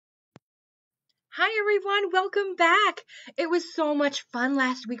Hi everyone, welcome back. It was so much fun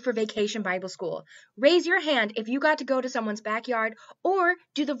last week for Vacation Bible School. Raise your hand if you got to go to someone's backyard or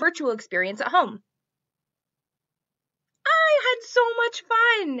do the virtual experience at home. I had so much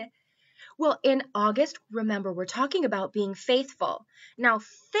fun. Well, in August, remember, we're talking about being faithful. Now,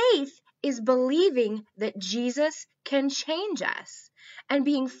 faith is believing that Jesus can change us, and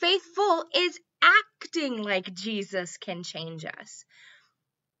being faithful is acting like Jesus can change us.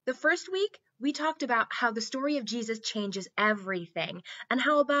 The first week, we talked about how the story of Jesus changes everything, and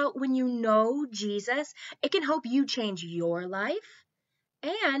how about when you know Jesus, it can help you change your life.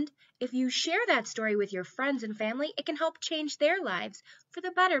 And if you share that story with your friends and family, it can help change their lives for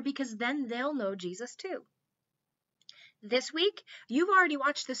the better because then they'll know Jesus too. This week, you've already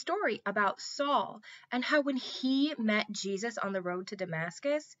watched the story about Saul and how when he met Jesus on the road to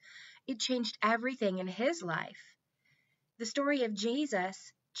Damascus, it changed everything in his life. The story of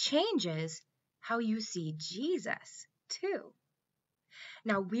Jesus changes how you see Jesus too.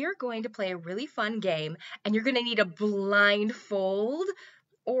 Now we're going to play a really fun game, and you're going to need a blindfold,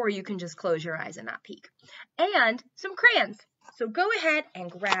 or you can just close your eyes and not peek, and some crayons. So go ahead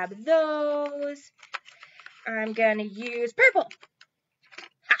and grab those. I'm going to use purple.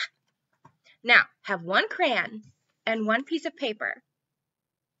 Ha! Now have one crayon and one piece of paper.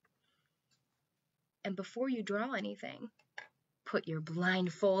 And before you draw anything, put your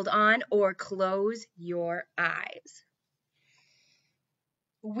blindfold on or close your eyes.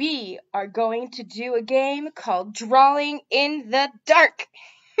 We are going to do a game called Drawing in the Dark.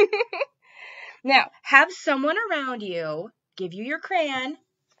 Now, have someone around you give you your crayon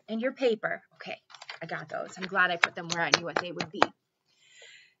and your paper. Okay, I got those. I'm glad I put them where I knew what they would be.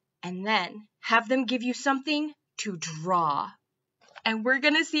 And then have them give you something to draw. And we're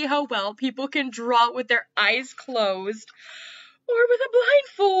going to see how well people can draw with their eyes closed or with a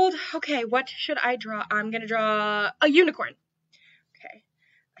blindfold. Okay, what should I draw? I'm going to draw a unicorn. Okay,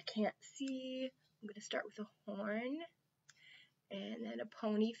 I can't see. I'm going to start with a horn and then a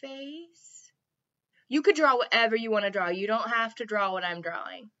pony face. You could draw whatever you want to draw. You don't have to draw what I'm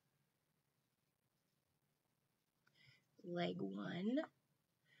drawing. Leg 1,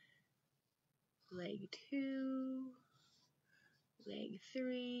 leg 2, leg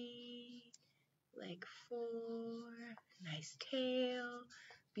 3, leg 4, nice tail,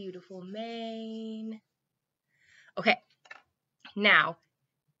 beautiful mane. Okay, now,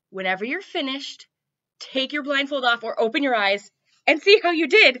 whenever you're finished, take your blindfold off or open your eyes and see how you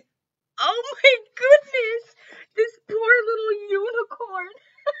did. Oh my goodness, this poor little unicorn.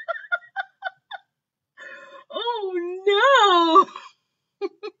 Oh no.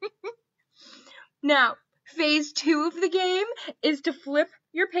 Now, phase 2 of the game is to flip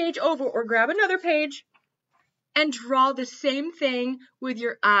your page over or grab another page and draw the same thing with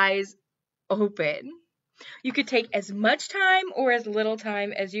your eyes open. You could take as much time or as little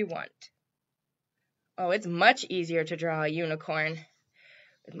time as you want. Oh, it's much easier to draw a unicorn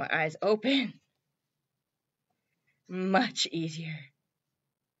with my eyes open. Much easier.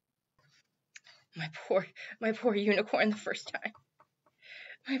 My poor unicorn the first time.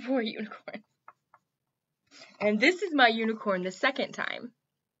 My poor unicorn. And this is my unicorn the second time.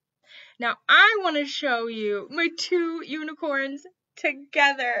 Now I want to show you my two unicorns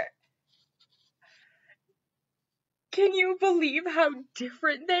together. Can you believe how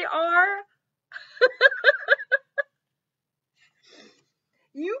different they are?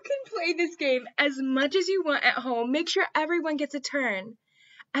 You can play this game as much as you want at home. Make sure everyone gets a turn.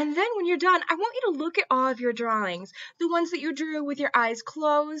 And then when you're done, I want you to look at all of your drawings. The ones that you drew with your eyes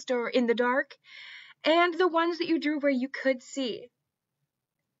closed or in the dark, and the ones that you drew where you could see.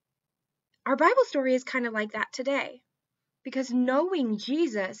 Our Bible story is kind of like that today, because knowing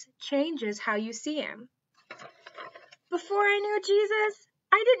Jesus changes how you see him. Before I knew Jesus,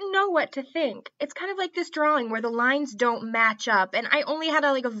 I didn't know what to think. It's kind of like this drawing where the lines don't match up, and I only had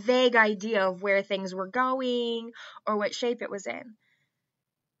a vague idea of where things were going or what shape it was in.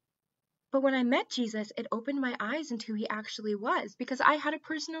 But when I met Jesus, it opened my eyes into who he actually was, because I had a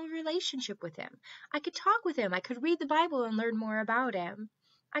personal relationship with him. I could talk with him. I could read the Bible and learn more about him.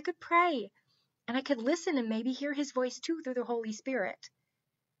 I could pray, and I could listen and maybe hear his voice too through the Holy Spirit.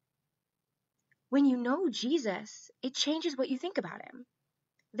 When you know Jesus, it changes what you think about him.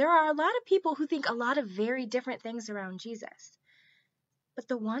 There are a lot of people who think a lot of very different things around Jesus. But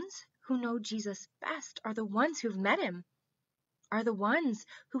the ones who know Jesus best are the ones who've met him, are the ones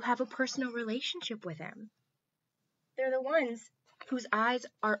who have a personal relationship with him. They're the ones whose eyes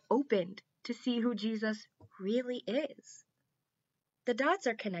are opened to see who Jesus really is. The dots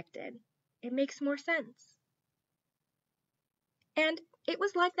are connected. It makes more sense. And it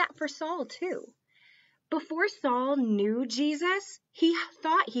was like that for Saul too. Before Saul knew Jesus, he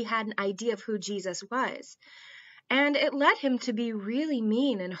thought he had an idea of who Jesus was. And it led him to be really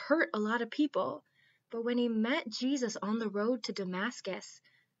mean and hurt a lot of people. But when he met Jesus on the road to Damascus,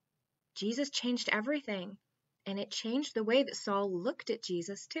 Jesus changed everything. And it changed the way that Saul looked at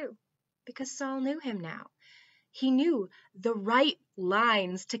Jesus too, because Saul knew him now. He knew the right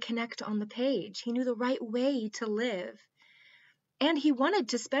lines to connect on the page. He knew the right way to live. And he wanted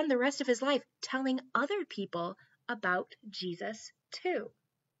to spend the rest of his life telling other people about Jesus too.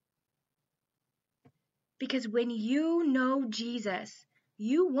 Because when you know Jesus,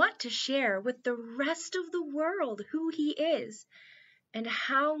 you want to share with the rest of the world who he is and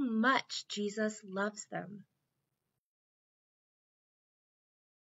how much Jesus loves them.